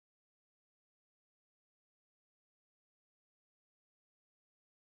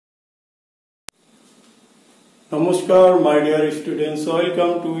Namaskar, my dear students.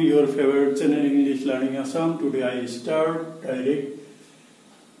 Welcome to your favorite channel English Learning Assam. Today I start direct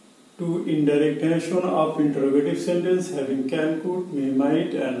to indirect narration of interrogative sentence having can, could, may,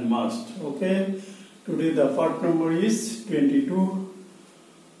 might, and must. Okay. Today the part number is 22.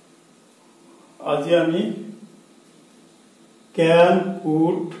 Aji ami can,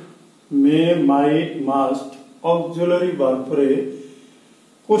 could, may, might, must auxiliary verb pore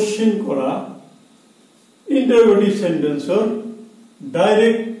question kora interrogative sentence or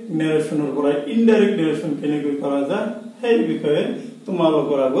direct narration or indirect narration কেনেকৈ কৰা যায় সেই বিষয়ে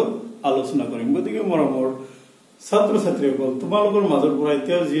তোমালোকৰ আগত আলোচনা কৰিম। গতিকে মৰমৰ ছাত্ৰ ছাত্ৰীসকল, তোমালোকৰ মাজৰ পৰা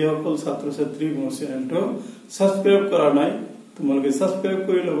এতিয়া যিসকল ছাত্ৰ ছাত্ৰী মোৰ চেনেলটো সাবস্ক্ৰাইব কৰা নাই তোমালোকে সাবস্ক্ৰাইব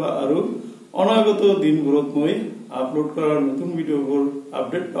কৰি লবা আৰু অনাগত দিনবোৰত মই আপলোড কৰা নতুন ভিডিঅ'বোৰ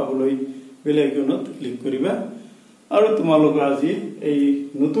আপডেট পাবলৈ বেল আইকনত ক্লিক কৰিবা আৰু তোমালোকে আজি এই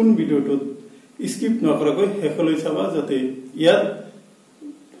নতুন ভিডিঅ'টো স্কিপ নকৰাকৈ হেকলৈ চাবা যাতে ইয়াত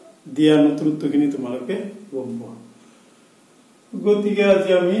দিয়া নতুনত্বখিনি তোমালোকে গম পোৱা। গতিকে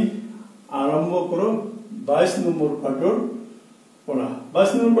আজি আমি আৰম্ভ কৰো 22 নম্বৰ পাঠৰ পৰা।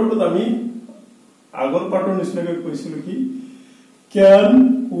 22 নম্বৰ পাঠত আমি আগৰ পাঠৰ নিচিনাকৈ কৈছিলো কি can,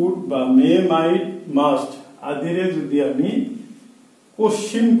 could বা may, might, must আদিৰে যদি আমি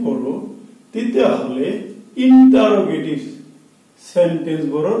কোশ্চেন কৰো তেতিয়া হলে ইন্টারোগেটিভ সেন্টেন্স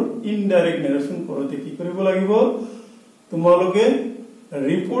বৰৰ ইনডাইরেক্ট নারেশন কৰোতে কি কৰিব লাগিব তোমালোকে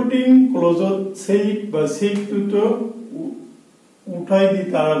ৰিপোৰ্টিং ক্লজত সেইট বা সেইটটো উঠাই দি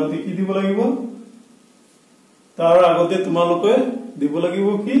তাৰ আগতে কি দিব লাগিব তাৰ আগতে তোমালোকে দিব লাগিব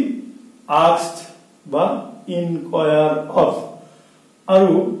কি asked বা inquire of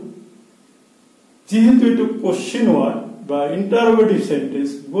আৰু যেহেতু এটো কোশ্চেন ওয়ার্ড বা ইন্টারোগেটিভ সেন্টেন্স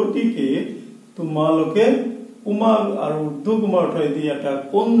গতিকে তোমালোকে উমাগ আৰু উদ্যোগমা উঠাই দি এটা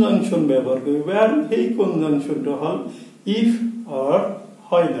কনজাংশন ব্যবহাৰ কৰিবা আৰু সেই কনজাংশনটো হল if or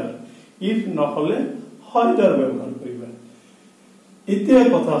either if নহলে either ব্যবহাৰ কৰিবা। এতিয়া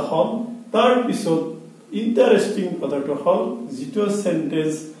কথা হল তাৰ পিছত ইন্টারেস্টিং কথাটো হল যিটো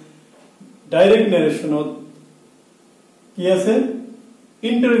সেন্টেন্স ডাইরেক্ট নারেশনত কি আছে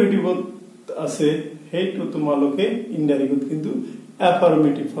ইন্টারোগেটিভত আছে সেইটো তোমালোকে ইনডাইরেক্টত কিন্তু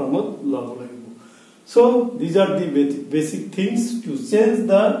অ্যাফার্মেটিভ ফর্মত লব লাগিব। So these are the basic things to change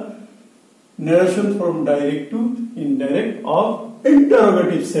the narration from direct to indirect of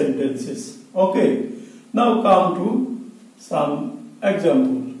interrogative sentences. Okay. Now come to some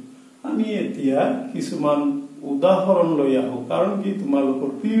example. আমি এতিয়া কিছুমান উদাহৰণ লৈ আহো কাৰণ কি তোমালোকৰ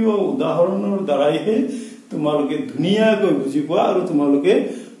প্ৰিয় উদাহৰণৰ দ্বাৰাইহে তোমালোকে ধুনীয়াকৈ বুজি পোৱা আৰু তোমালোকে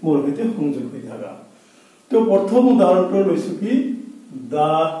মোৰ সৈতে সংযোগ হৈ থাকা। তো প্ৰথম উদাহৰণটো লৈছো কি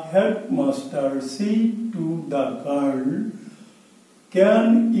The headmaster said to the girl, "Can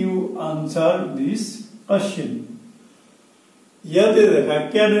you answer this question?" ইয়াতে দেখা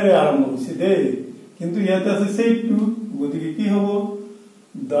can এর আরম্ভ হইছে দে কিন্তু ইয়াতে আছে said to গতিকে কি হবে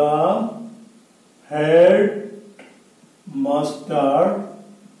the headmaster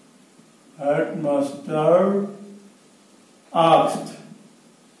asked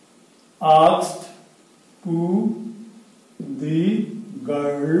to the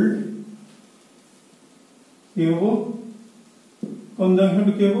girl কি হবো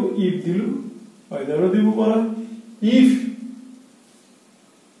কনজাংশনটো কি হবো if দিলু ফাইদারও দিব পারা if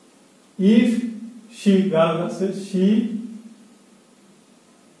she গাল আছে she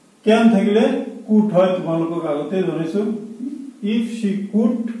can থাকিলে could হয় তোমালোকক আগতে জানিছো if she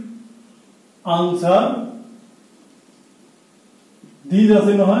could answer these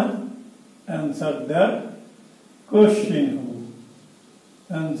আছে নহয় answer that question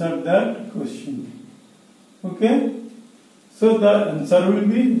answer that question. Okay, so the answer will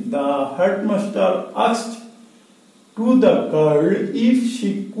be the headmaster asked to the girl if she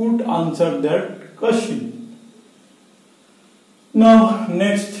could answer that question. Now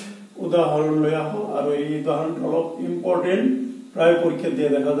next উদাহরণ লৈ আহো আৰু এই উদাহৰণ অলপ important প্ৰায় পৰীক্ষা দিয়া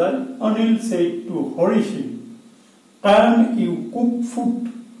দেখা যায়। Anil said to Horishi, "Can you cook food?"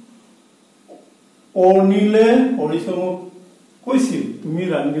 অনিলে হৰিশমক কৈছিল তুমি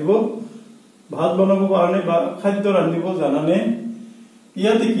ৰান্ধিব ভাত বনাব কাৰণে বা খাদ্য ৰান্ধিব জানানে।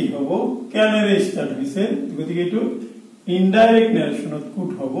 ইয়াতে কি হ'ব can এৰে স্টার্ট হৈছে গতিকে এটো ইনডাইরেক্ট নারেশনত কুড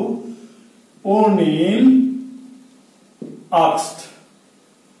হ'ব Anil asked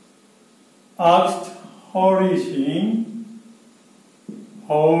Horishi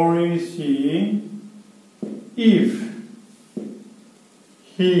if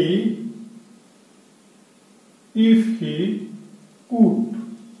he could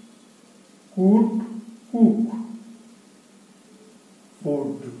cook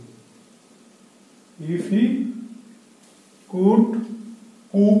food. If he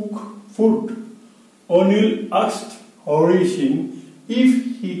asked Horishin if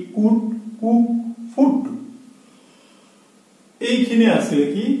he could cook food. এইখানে আসলে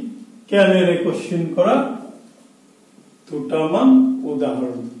কি ক্যান এর কোশ্চেন করা দুটামান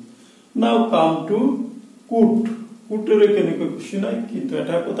উদাহরণ। নাও কাম টু কুড। কুটের এখানে কোশ্চেন নাই, কিন্তু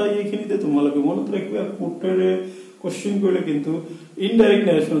এটা কথা এইখানে তোমালোকে মনে রাখবে কুটের কোশ্চেন করলে কিন্তু ইনডাইরেক্ট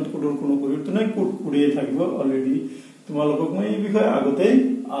ন্যারেশনত কুটের কোনো পরিবর্তন নাই, কুট কুড়িয়ে থাকবে অলরেডি। তোমালোকক মই এই বিষয়ে আগতেই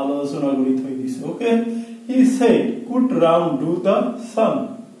আলোচনা কৰি থৈ দিছো। ওকে, he said could Ram do the some.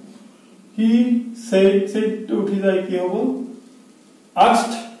 He said to উঠি যায় কি হ'ব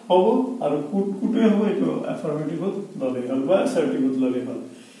asked হব আর কুড কুটে হবে, এটা অ্যাফার্মেটিভত ললে হল বা অ্যাসার্টিভত ললে হল।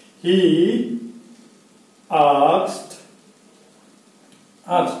 হি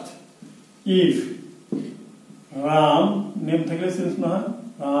asked if Ram নেম থাকলে সেন্স না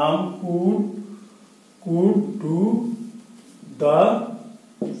Ram could do the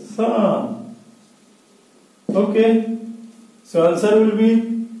sum. Okay, so answer will be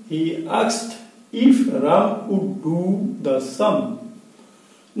he asked if Ram could do the sum.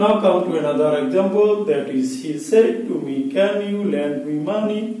 Now come to another example, that is he said to me, can you lend me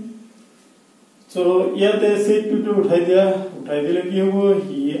money? So ইয়াতে said to উঠাই দিলে কি হবো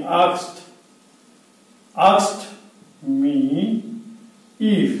he asked me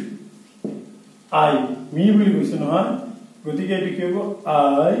if I me বুলি কৈছে নহয়, গতিকে এটো কি হবো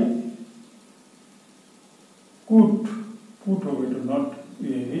I could হবে, এটা not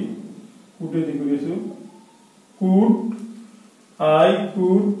এই could এ দেখো গেছো could I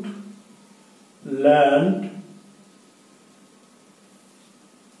could lend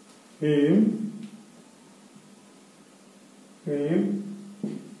him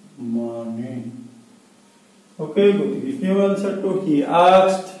money. Okay, good. Give answer to he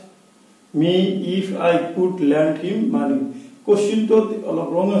asked me if I could lend him money. Question to অলপ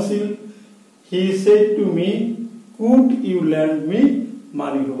wrong আছিল. He said to me, could you lend me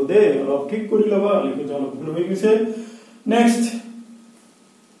money? হবো দে অলপ ঠিক কৰি লবা, লিখি যাও ভুল হৈ গৈছে। Next,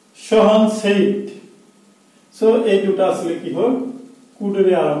 Shohan said. So এই দুটা আসলে কি হল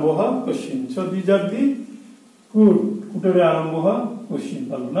কুটেৰে আৰম্ভ হোৱা question. So these are the কুটেৰে আৰম্ভ হোৱা কোশ্চেন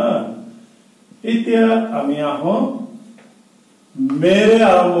পালো না। এতিয়া আমি আহো মেৰে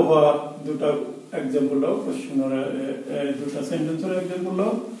আৰম্ভ হোৱা দুটা এক্সাম্পল লও, কোশ্চেনৰ দুটা সেন্টেন্সৰ এক্সাম্পল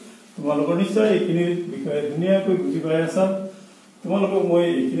লও। তোমালোকৰ নিশ্চয় এইখিনি বিষয়ে ধুনীয়াকৈ বুজি পাই আছা। তোমালোকক মই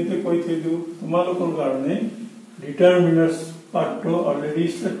এইখিনিতে কৈ থৈ দিওঁ, তোমালোকৰ কাৰণে ডিটাৰমিনাৰ্স পাঠটো অলৰেডি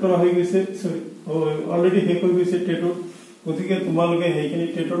স্টার্ট করা হৈ গৈছে, অলরেডি শেষ হৈ গৈছে টেটত। গতিকে তোমালোকে সেইখিনি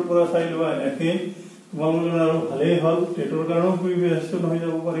টেটৰ পৰা চাই লোৱা, একে তোমালোকৰ আৰু ভালেই হল, টেটৰ কাৰণেও প্ৰিপাৰেচন হৈ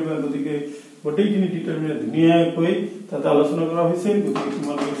যাব পাৰিবা। গতিকে গোটেইখিনি ডিটাৰমিনাৰ ধুনীয়াকৈ তাতে আলোচনা কৰা হৈছে। গতিকে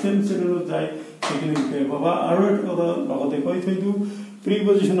তোমালোকে চেম চেনেলত যাই সেইখিনি বিষয়ে পাবা। আৰু এটা কথা লগতে কৈ থৈ দিওঁ,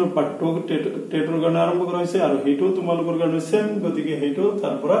 প্ৰিপজিশনৰ পাঠটো টেটৰ কাৰণে আৰম্ভ কৰা হৈছে আৰু সেইটো তোমালোকৰ কাৰণে চেম। গতিকে সেইটো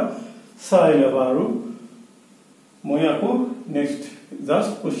তাৰ পৰা চাই ল'বা। আৰু মই আকৌ next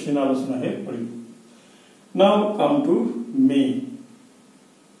just question আলোচনা হে কৰিম। Now come to may.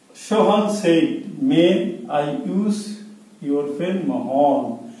 Shohan said, may I use your pen Mohan?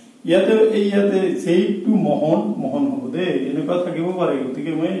 ইয়াতে say to Mohan হ'ব দে, এনেকুৱা থাকিব পাৰে।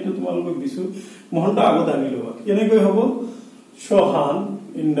 গতিকে মই এইটো তোমালোকক দিছো, মোহনটা আগত আনি ল'বা। এনেকৈ হ'ব Shohan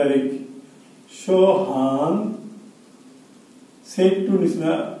indirect, Shohan said to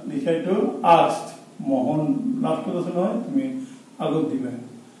নিচিনা লিখাইটো asked মোহন লাস্টত আছে নহয়, তুমি আগত দিবা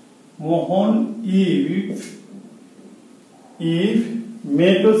মোহন if মে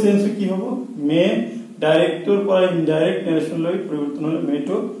তো সেন্স কি হ'ব মে ডাইৰেক্টৰ পৰা ইনডাইৰেক্ট ন্যারেশন লৈ পৰিৱৰ্তন হ'লে মে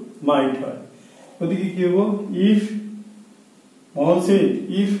তো মাইট হয়। গতিকে কি হ'ব if Mohan said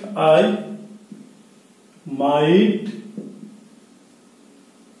if I might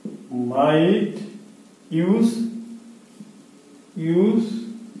use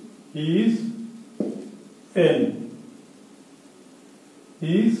his pen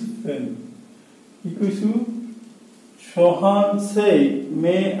Shohan said,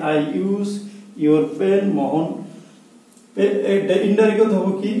 may I use your pen Mohan? Indirect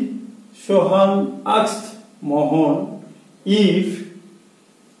hobo ki Shohan asked Mohan if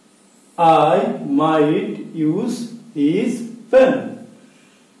I might use his pen.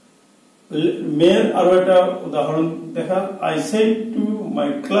 May aru eta udahoron dekha, I said to my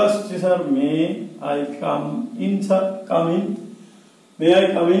class teacher, may I come in? May I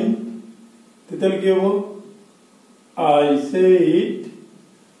come in? Titel ki hobo I said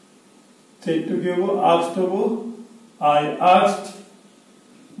to give asked hobo I asked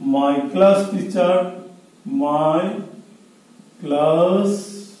my class teacher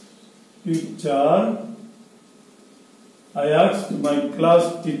I asked my class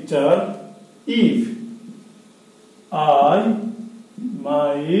teacher if I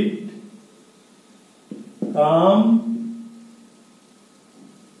might come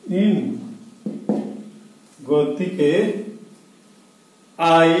in. গতিকে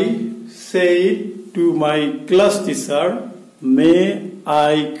I said to my class teacher, may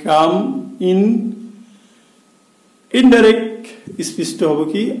I come in. Indirect speech to hobo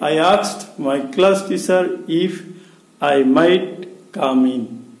ki I asked my class teacher if I might come in.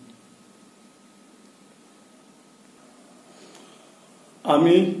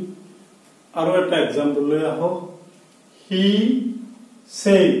 আমি আরো একটা example লই আহো he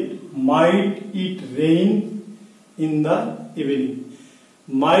said might it rain in the evening.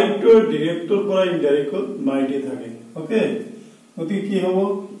 might to director পরা indirect might এ থাকে ওকে ওটি কি হবো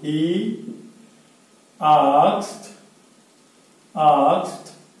he asked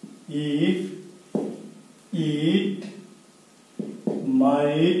if it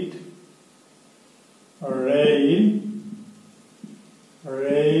might rain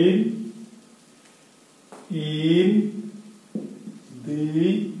in the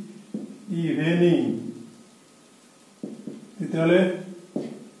evening. তাহলে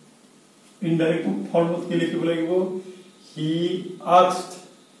ইনডাইরেক্ট ফরম্যাট কি লিখব লাগিব he asked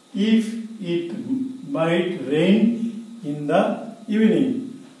if it might rain in the evening.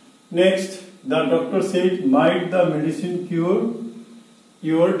 Next, the doctor said might the medicine cure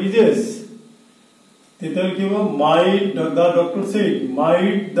your disease. তাহলে কি হবে might the doctor said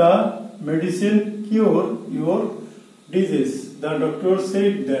might the medicine cure your disease. The doctor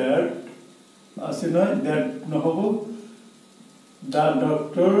said that asina that no hobo the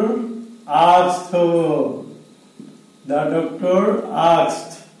doctor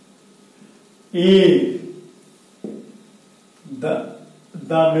asked if the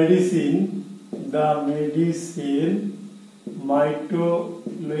medicine might to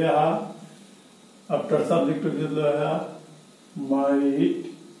loya after subject to loya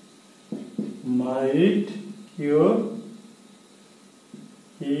might cure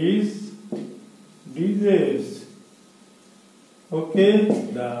his disease. Okay,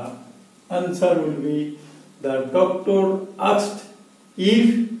 the answer will be the doctor asked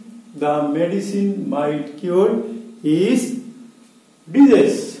if the medicine might cure his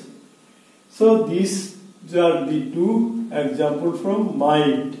disease. So these are the two examples from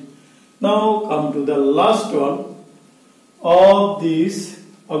might. Now come to the last one of this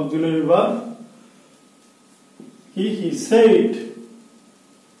auxiliary verb. He said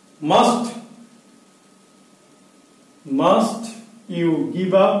must you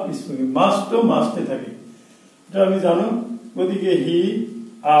give up must to must এ থাকে এটা আমি জানো গতিকে he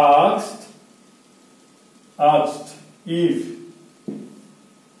asked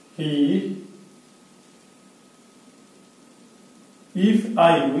if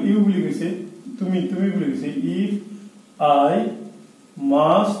I you বলি গেছে তুমি বলি গেছে if I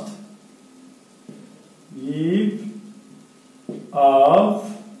must give up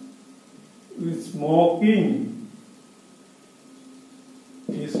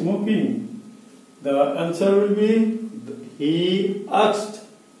smoking, the answer will be he asked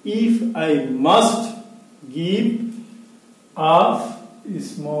if I must give up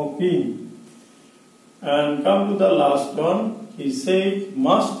smoking. And come to the last one. He said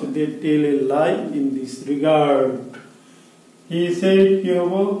must they tell a lie in this regard. He said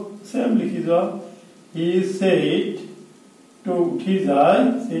same likhi jao he said to his eye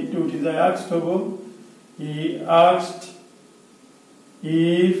asked hobo he asked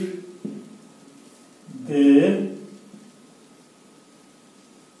if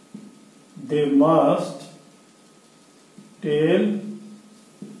they must tell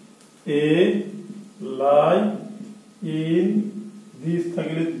a lie in this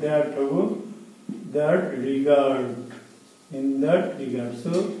that regard.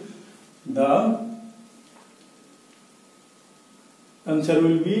 So the answer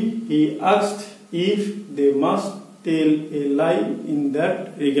will be he asked if they must tell a lie in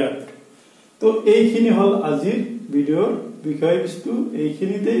that regard. তো এইখিনি হল আজিৰ ভিডিওৰ বিষয়বস্তু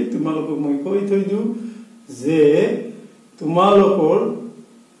এইখিনিতে তোমালোকক মই কৈ থৈ দিও যে তোমালোকৰ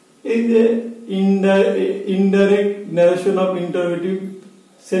এই যে indirect narration of interrogative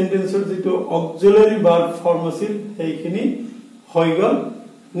sentence যেটো auxiliary verb form আছিল সেইখিনি হৈ গল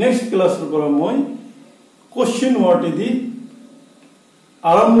নেক্সট ক্লাছৰ পৰা মই কোশ্চেন ওয়ার্ড দি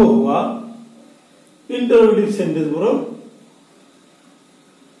আৰম্ভ হোৱা interrogative sentence বোৰৰ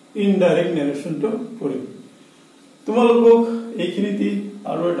indirect narration to কৰিম তোমালোকক এইখিনিতে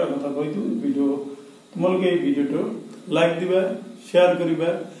আৰু এটা কথা কৈ দিও ভিডিও তোমালোকে এই ভিডিওটো লাইক দিবা শেয়ার কৰিবা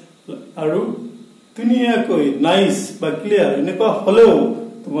আৰু ধুনীয়াকৈ নাইস বা ক্লিয়াৰ এনেকুৱা হলেও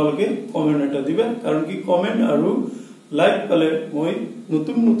তোমালোকে কমেন্ট এটা দিবা কাৰণ কি কমেন্ট আৰু লাইক পালে মই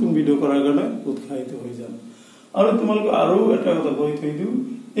নতুন নতুন ভিডিও কৰাৰ কাৰণে উৎসাহিত হৈ যাম আৰু তোমালোক আৰু এটা কথা কৈ থৈ দিও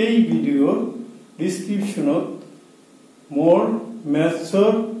এই ভিডিওৰ ডেসক্ৰিপশনত মোৰ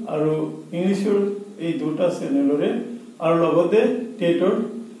ম্যাথছৰ আৰু ইংলিছৰ এই দুটা চেনেলৰে আৰু লগতে টেটৰ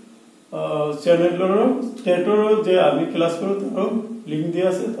টেটৰ যে আমি ক্লাস কৰো তাৰ লিংক দিয়া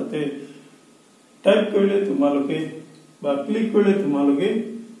আছে তাতে টাইপ কৰিলে তোমালোকে বা ক্লিক কৰিলে তোমালোকে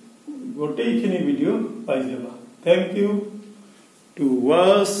গোটেইখিনি ভিডিও পাই যাবা Thank you to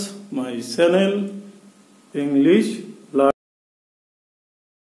watch my channel English